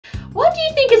What do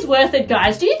you think is worth it,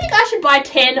 guys? Do you think I should buy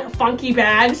 10 funky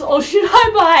bags or should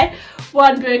I buy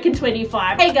one Birkin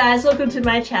 25? Hey guys, welcome to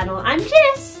my channel. I'm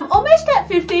Jess. I'm almost at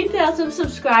 15,000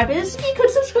 subscribers. If you could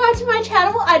subscribe to my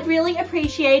channel, I'd really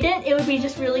appreciate it. It would be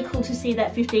just really cool to see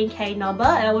that 15K number.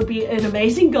 That would be an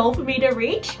amazing goal for me to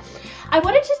reach. I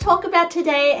wanted to talk about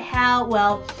today how,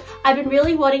 well, I've been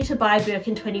really wanting to buy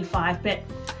Birkin 25, but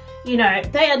you know,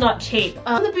 they are not cheap.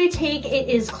 In the boutique, it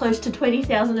is close to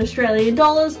 20,000 Australian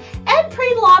dollars, and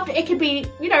pre-loved, it could be,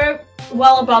 you know,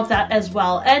 well above that as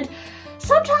well. And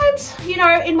sometimes, you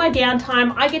know, in my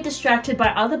downtime, I get distracted by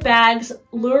other bags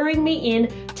luring me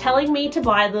in, telling me to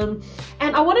buy them.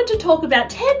 And I wanted to talk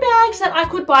about 10 bags that I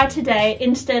could buy today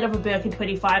instead of a Birkin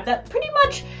 25 that pretty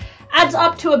much adds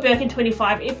up to a Birkin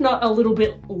 25, if not a little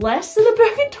bit less than a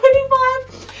Birkin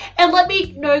 25. And let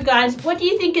me know, guys, what do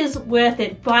you think is worth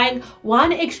it? Buying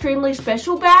one extremely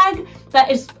special bag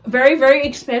that is very, very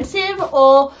expensive,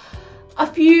 or a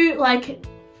few like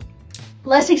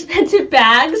less expensive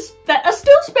bags that are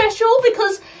still special?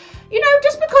 Because, you know,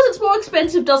 just because it's more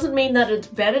expensive doesn't mean that it's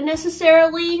better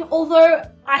necessarily. Although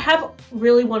I have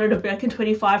really wanted a Birkin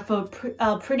 25 for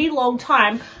a pretty long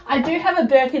time. I do have a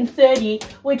Birkin 30,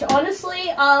 which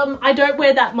honestly, I don't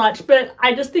wear that much, but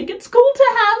I just think it's cool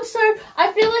to have. So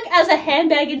I feel like as a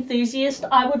handbag enthusiast,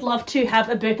 I would love to have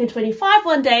a Birkin 25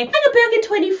 one day. And a Birkin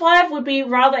 25 would be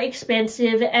rather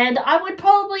expensive, and I would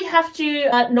probably have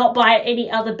to not buy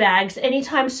any other bags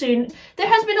anytime soon. There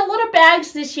has been a lot of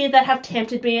bags this year that have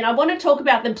tempted me, and I want to talk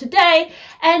about them today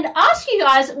and ask you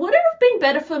guys, would it have been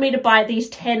better for me to buy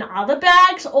these 10 other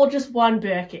bags or just one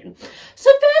Birkin? So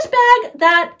first bag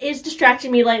that is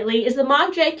distracting me lately is the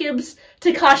Marc Jacobs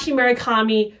Takashi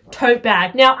Murakami tote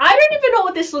bag. Now, I don't even know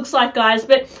what this looks like, guys,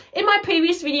 but in my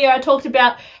previous video, I talked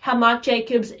about how Marc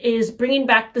Jacobs is bringing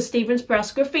back the Stephen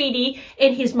Sprouse graffiti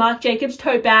in his Marc Jacobs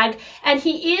tote bag, and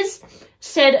he is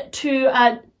said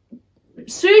to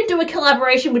soon do a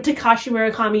collaboration with Takashi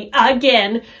Murakami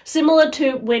again, similar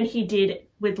to when he did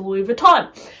with Louis Vuitton.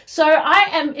 So I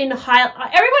am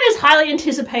everyone is highly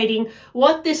anticipating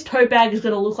what this tote bag is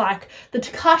going to look like. The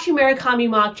Takashi Murakami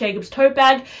Marc Jacobs tote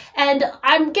bag, and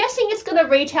I'm guessing it's going to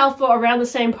retail for around the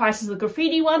same price as the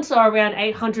graffiti one, so around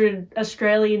 800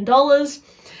 Australian dollars.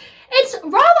 It's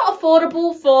rather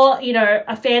affordable for, you know,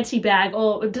 a fancy bag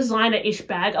or a designer-ish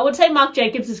bag. I would say Marc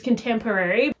Jacobs is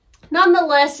contemporary.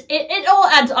 Nonetheless, it all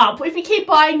adds up. If you keep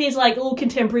buying these like little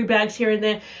contemporary bags here and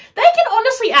there, they can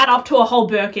honestly add up to a whole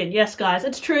Birkin. Yes, guys,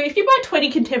 it's true. If you buy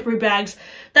 20 contemporary bags,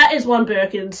 that is one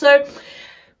Birkin. So I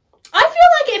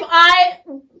feel like if I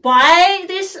buy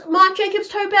this Marc Jacobs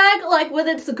tote bag, like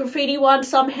whether it's the graffiti one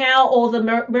somehow or the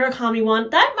Murakami one,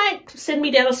 that might send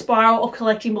me down a spiral of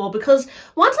collecting more, because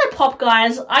once I pop,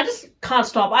 guys, I just can't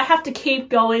stop. I have to keep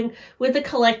going with the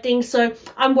collecting. So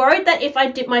I'm worried that if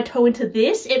I dip my toe into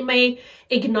this, it may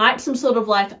ignite some sort of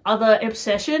like other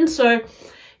obsession. So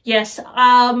yes,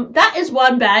 that is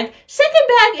one bag. Second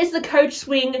bag is the Coach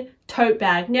Swing tote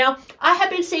bag. Now, I have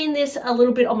been seeing this a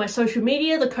little bit on my social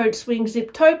media, the Coach Swing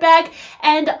zip tote bag,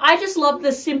 and I just love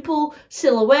the simple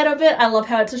silhouette of it. I love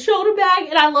how it's a shoulder bag,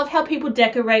 and I love how people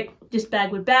decorate this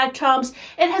bag with bag charms.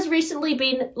 It has recently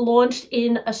been launched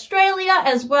in Australia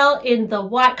as well, in the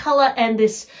white color and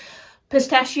this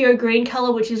pistachio green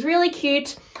color, which is really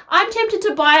cute. I'm tempted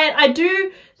to buy it. I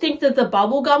do think that the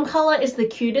bubblegum color is the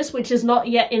cutest, which is not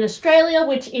yet in Australia,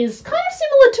 which is kind of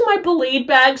similar to my Believe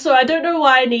bag, so I don't know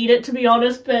why I need it, to be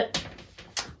honest, but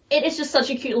it is just such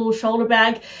a cute little shoulder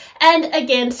bag. And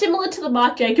again, similar to the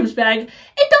Marc Jacobs bag,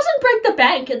 it doesn't break the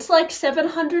bank. It's like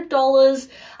 $700.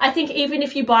 I think even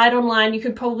if you buy it online, you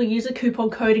could probably use a coupon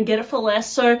code and get it for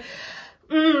less. So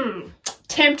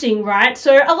tempting, right?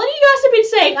 So a lot of you guys have been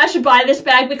saying I should buy this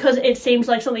bag because it seems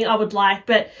like something I would like,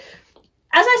 but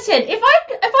as I said, if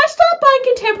I start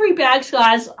buying contemporary bags,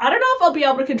 guys, I don't know if I'll be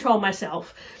able to control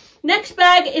myself. Next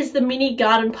bag is the mini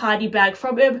garden party bag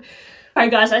from sorry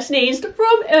guys, I sneezed,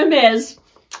 from Hermes.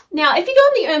 Now, if you go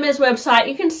on the Hermes website,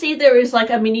 you can see there is like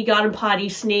a mini garden party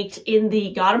sneaked in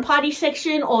the garden party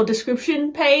section or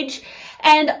description page,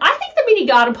 and I think the mini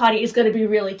garden party is going to be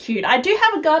really cute. I do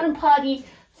have a garden party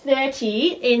 30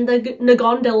 in the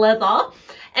Nagonda leather,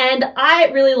 and I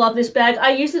really love this bag.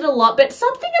 I use it a lot, but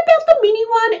something about the mini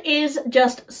one is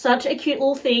just such a cute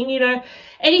little thing. You know,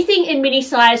 anything in mini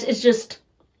size is just,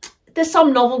 there's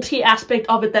some novelty aspect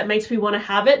of it that makes me want to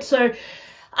have it. So I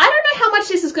don't know how much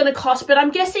this is going to cost, but I'm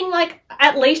guessing like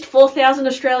at least 4,000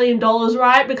 Australian dollars,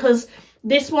 right? Because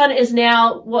this one is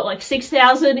now, what, like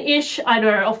 6,000-ish? I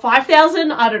know, or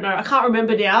 5,000? I don't know. I can't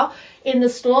remember now. in the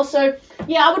store. So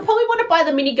yeah, I would probably want to buy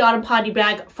the mini garden party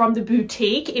bag from the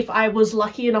boutique if I was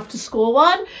lucky enough to score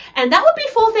one, and that would be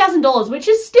 $4,000, which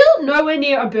is still nowhere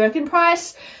near a Birkin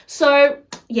price. So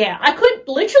yeah, I could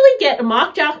literally get a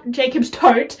Marc Jacobs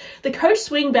tote, the Coach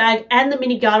swing bag, and the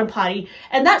mini garden party,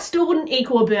 and that still wouldn't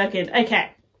equal a Birkin.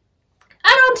 Okay,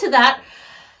 add on to that,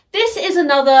 this is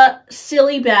another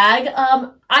silly bag.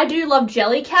 I do love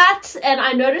Jellycat, and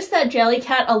I noticed that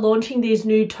Jellycat are launching these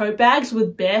new tote bags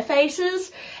with bear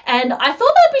faces, and I thought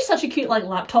that'd be such a cute like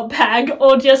laptop bag,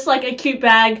 or just like a cute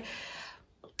bag.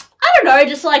 I don't know,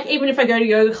 just like even if I go to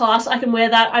yoga class, I can wear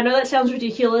that. I know that sounds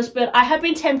ridiculous, but I have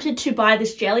been tempted to buy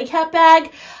this Jellycat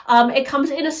bag. It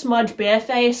comes in a smudge bear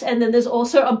face, and then there's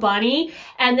also a bunny,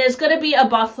 and there's going to be a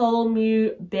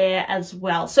Bartholomew bear as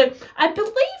well. So I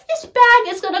believe this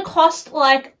bag is going to cost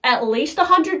like at least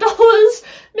 $100,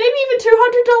 maybe even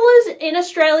 $200 in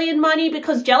Australian money,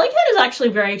 because Jellycat is actually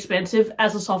very expensive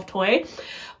as a soft toy,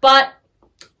 but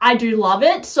I do love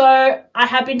it. So I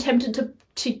have been tempted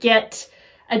to get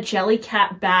a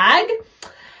Jellycat bag.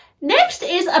 Next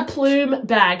is a plume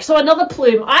bag. So another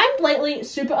plume. I'm lately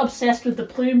super obsessed with the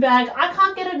plume bag. I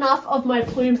can't get enough of my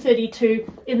plume 32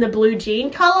 in the blue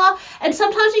jean color. And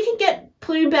sometimes you can get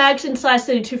plume bags in size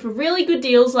 32 for really good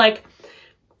deals, like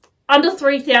under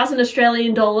 3,000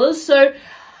 Australian dollars. So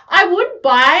I would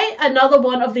buy another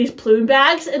one of these plume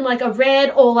bags in like a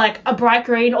red or like a bright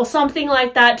green or something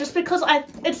like that, just because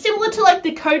it's similar to like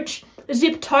the Coach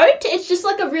zip tote. It's just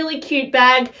like a really cute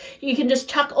bag. You can just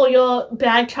chuck all your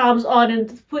bag charms on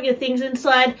and put your things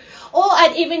inside. Or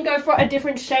I'd even go for a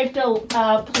different shaped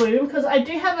plume, because I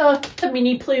do have a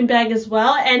mini plume bag as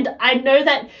well, and I know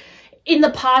that in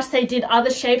the past they did other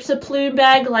shapes of plume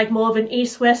bag, like more of an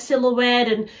east-west silhouette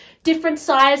and different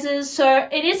sizes. So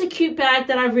it is a cute bag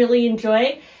that I really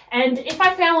enjoy. And if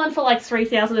I found one for like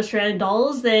 3,000 Australian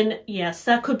dollars, then yes,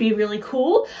 that could be really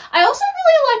cool. I also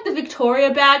really like the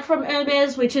Victoria bag from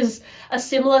Hermes, which is a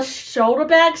similar shoulder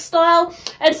bag style.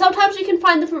 And sometimes you can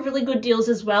find them for really good deals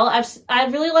as well. I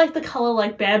really like the color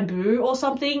like bamboo or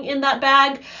something in that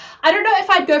bag. I don't know if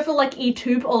I'd go for like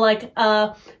E-taupe or like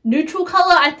a neutral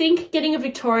color. I think getting a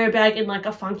Victoria bag in like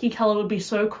a funky color would be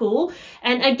so cool.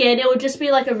 And again, it would just be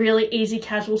like a really easy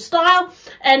casual style.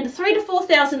 And $3,000 to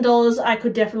 $4,000, I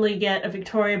could definitely get a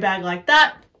Victoria bag like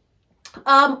that.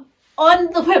 On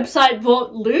the website for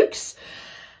Luke's,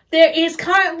 there is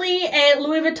currently a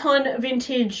Louis Vuitton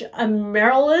vintage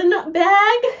Marilyn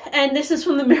bag, and this is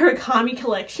from the Murakami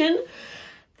collection.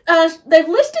 They've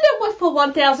listed it for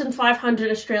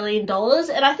 1,500 Australian dollars,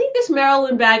 and I think this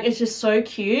Marilyn bag is just so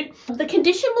cute. The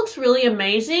condition looks really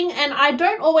amazing, and I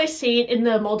don't always see it in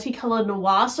the multicolour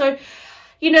noir. So,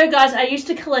 you know, guys, I used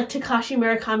to collect Takashi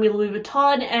Murakami Louis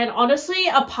Vuitton, and honestly,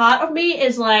 a part of me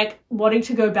is like wanting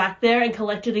to go back there and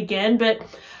collect it again, but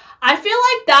I feel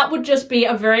like that would just be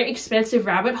a very expensive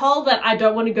rabbit hole that I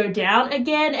don't want to go down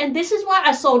again. And this is why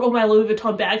I sold all my Louis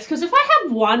Vuitton bags, because if I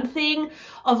have one thing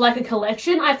of like a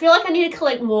collection, I feel like I need to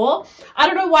collect more. I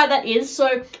don't know why that is.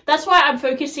 So that's why I'm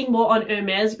focusing more on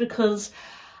Hermes, because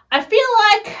I feel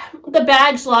like the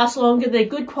bags last longer, they're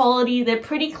good quality, they're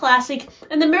pretty classic.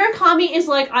 And the Murakami is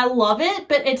like, I love it,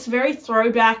 but it's very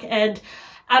throwback, and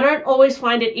I don't always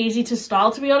find it easy to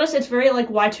style, to be honest. It's very like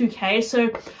Y2K,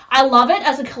 so I love it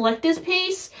as a collector's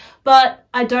piece, but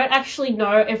I don't actually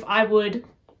know if I would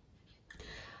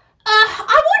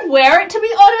wear it, to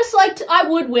be honest. Like, I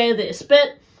would wear this,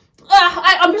 but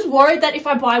I'm just worried that if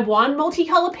I buy one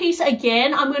multicolor piece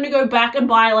again, I'm going to go back and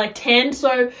buy like 10,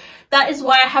 so that is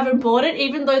why I haven't bought it,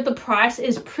 even though the price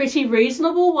is pretty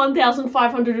reasonable,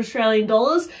 1,500 Australian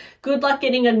dollars. Good luck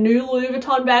getting a new Louis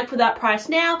Vuitton bag for that price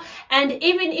now. And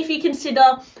even if you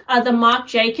consider the Marc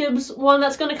Jacobs one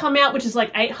that's going to come out, which is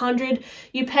like 800,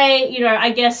 you pay, you know,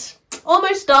 I guess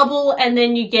almost double, and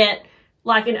then you get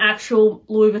like an actual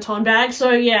Louis Vuitton bag. So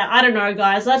yeah, I don't know,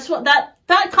 guys. That's what that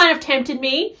kind of tempted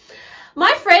me.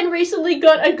 My friend recently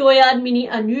got a Goyard mini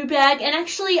Anu bag, and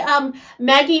actually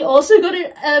Maggie also got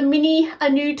a mini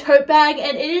Anu tote bag,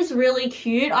 and it is really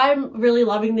cute. I'm really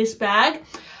loving this bag.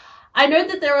 I know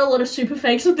that there are a lot of super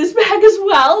fakes with this bag as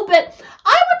well, but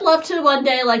I would love to one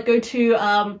day like go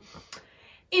to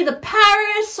either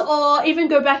Paris or even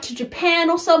go back to Japan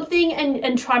or something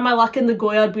and try my luck in the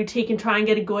Goyard boutique and try and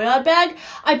get a Goyard bag.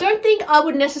 I don't think I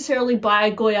would necessarily buy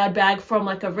a Goyard bag from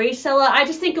like a reseller. I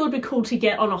just think it would be cool to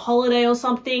get on a holiday or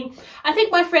something. I think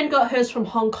my friend got hers from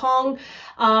Hong Kong.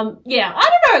 Yeah, I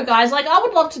don't know, guys. Like, I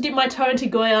would love to dip my toe into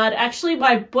Goyard. Actually,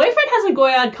 my boyfriend has a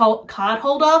Goyard card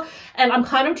holder, and I'm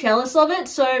kind of jealous of it.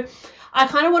 So I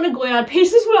kind of want a Goyard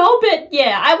piece as well, but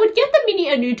yeah, I would get the mini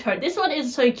a new tote. This one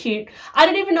is so cute. I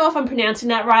don't even know if I'm pronouncing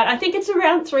that right. I think it's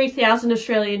around 3,000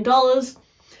 Australian dollars.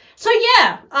 So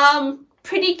yeah,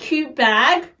 pretty cute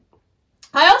bag.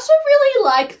 I also really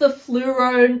like the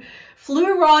Fluron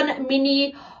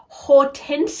Mini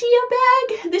Hortensia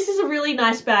bag. This is a really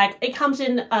nice bag. It comes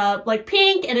in like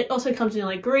pink, and it also comes in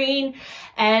like green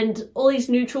and all these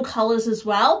neutral colors as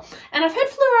well. And I've heard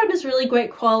Fluron is really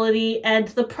great quality, and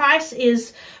the price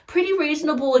is pretty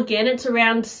reasonable. Again, it's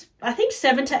around, I think,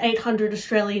 700 to 800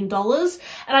 Australian dollars.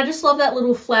 And I just love that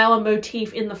little flower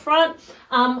motif in the front.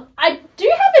 I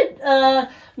do have a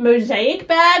mosaic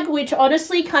bag, which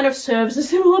honestly kind of serves a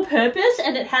similar purpose,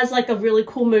 and it has like a really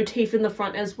cool motif in the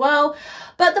front as well.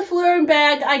 But the Fluron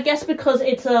bag, I guess because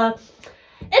it's a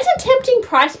tempting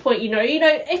price point, you know,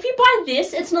 if you buy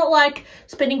this, it's not like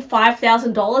spending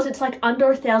 $5,000, it's like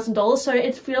under $1,000, so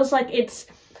it feels like it's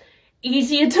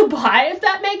easier to buy, if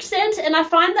that makes sense. And I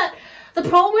find that the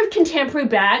problem with contemporary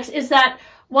bags is that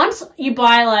once you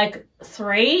buy like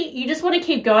 3, you just want to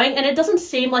keep going, and it doesn't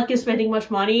seem like you're spending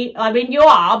much money. I mean, you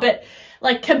are, but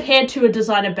like compared to a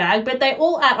designer bag, but they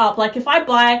all add up. Like if I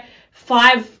buy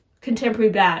 5 contemporary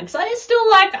bags, it's still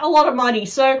like a lot of money.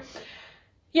 So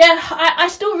yeah, I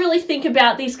still really think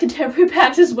about these contemporary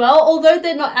bags as well. Although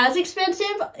they're not as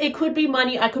expensive, it could be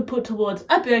money I could put towards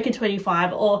a Birkin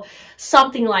 25 or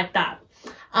something like that.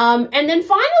 And then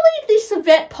finally, the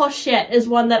Savette Pochette is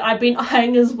one that I've been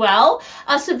eyeing as well.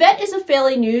 Savette is a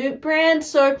fairly new brand,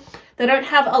 so they don't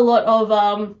have a lot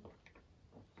of,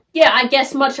 yeah, I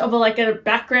guess much of a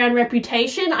background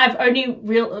reputation. I've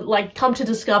only come to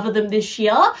discover them this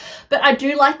year, but I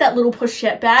do like that little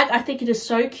pochette bag. I think it is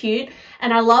so cute,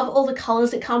 and I love all the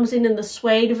colors it comes in and the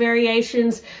suede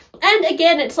variations. And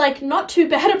again, it's like not too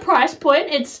bad a price point.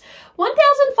 It's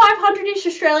 1,500-ish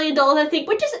Australian dollars, I think,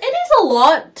 which is, it is a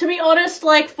lot, to be honest,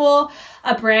 like for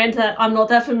a brand that I'm not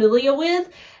that familiar with.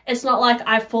 It's not like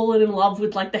I've fallen in love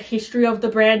with like the history of the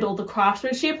brand or the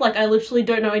craftsmanship. Like I literally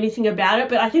don't know anything about it,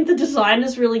 but I think the design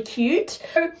is really cute.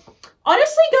 So,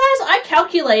 honestly, guys, I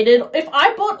calculated if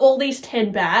I bought all these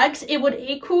 10 bags, it would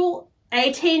equal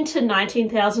 18 to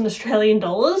 19,000 Australian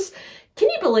dollars. Can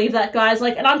you believe that, guys?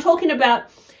 Like, and I'm talking about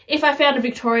if I found a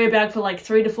Victoria bag for like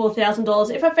 $3,000 to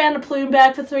 $4,000, if I found a Plume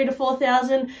bag for $3,000 to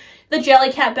 $4,000, the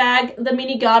Jellycat bag, the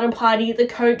Mini Garden Party, the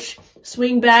Coach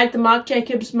swing bag, the Marc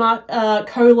Jacobs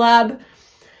collab,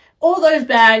 all those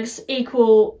bags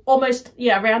equal almost,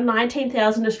 yeah, around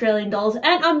 19,000 Australian dollars.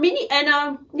 And a mini,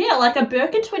 and yeah, like a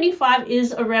Birkin 25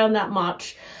 is around that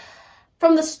much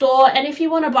from the store. And if you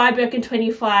want to buy Birkin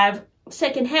 25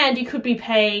 secondhand, you could be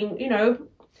paying, you know,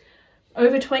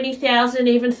 over 20,000,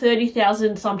 even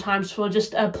 30,000 sometimes for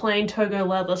just a plain Togo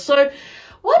leather. So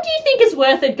what do you think is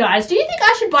worth it, guys? Do you think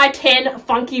I should buy 10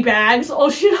 funky bags,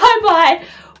 or should I buy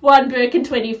one Birkin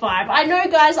 25? I know,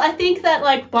 guys, I think that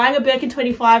like buying a Birkin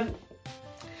 25,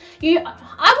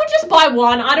 I would just buy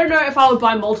one. I don't know if I would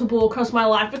buy multiple across my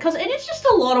life, because it is just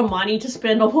a lot of money to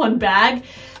spend on one bag.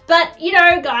 But you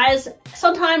know, guys,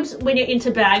 sometimes when you're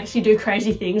into bags, you do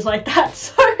crazy things like that.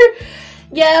 So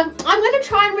yeah, I'm going to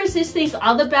try and resist these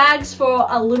other bags for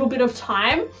a little bit of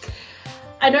time.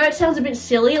 I know it sounds a bit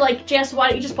silly, like, Jess, why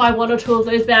don't you just buy 1 or 2 of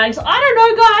those bags? I don't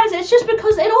know, guys, it's just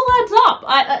because it all adds up.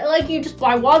 I like, you just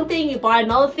buy one thing, you buy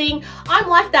another thing. I'm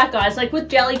like that, guys, like with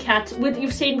Jellycats,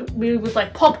 you've seen me with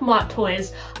like Pop Mart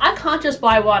toys. I can't just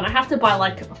buy one, I have to buy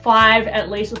like 5 at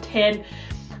least, or 10.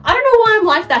 I don't know why I'm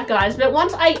like that, guys, but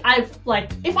once I've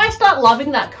like, if I start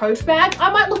loving that Coach bag,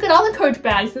 I might look at other Coach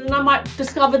bags, and then I might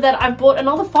discover that I've bought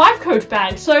another 5 Coach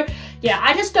bags. So yeah,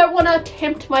 I just don't want to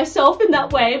tempt myself in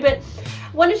that way, but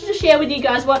wanted to share with you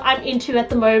guys what I'm into at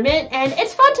the moment, and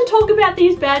it's fun to talk about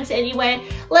these bags anyway.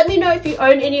 Let me know if you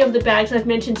own any of the bags I've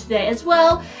mentioned today as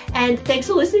well, and thanks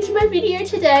for listening to my video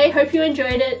today. Hope you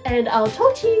enjoyed it, and I'll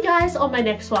talk to you guys on my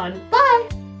next one.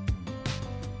 Bye!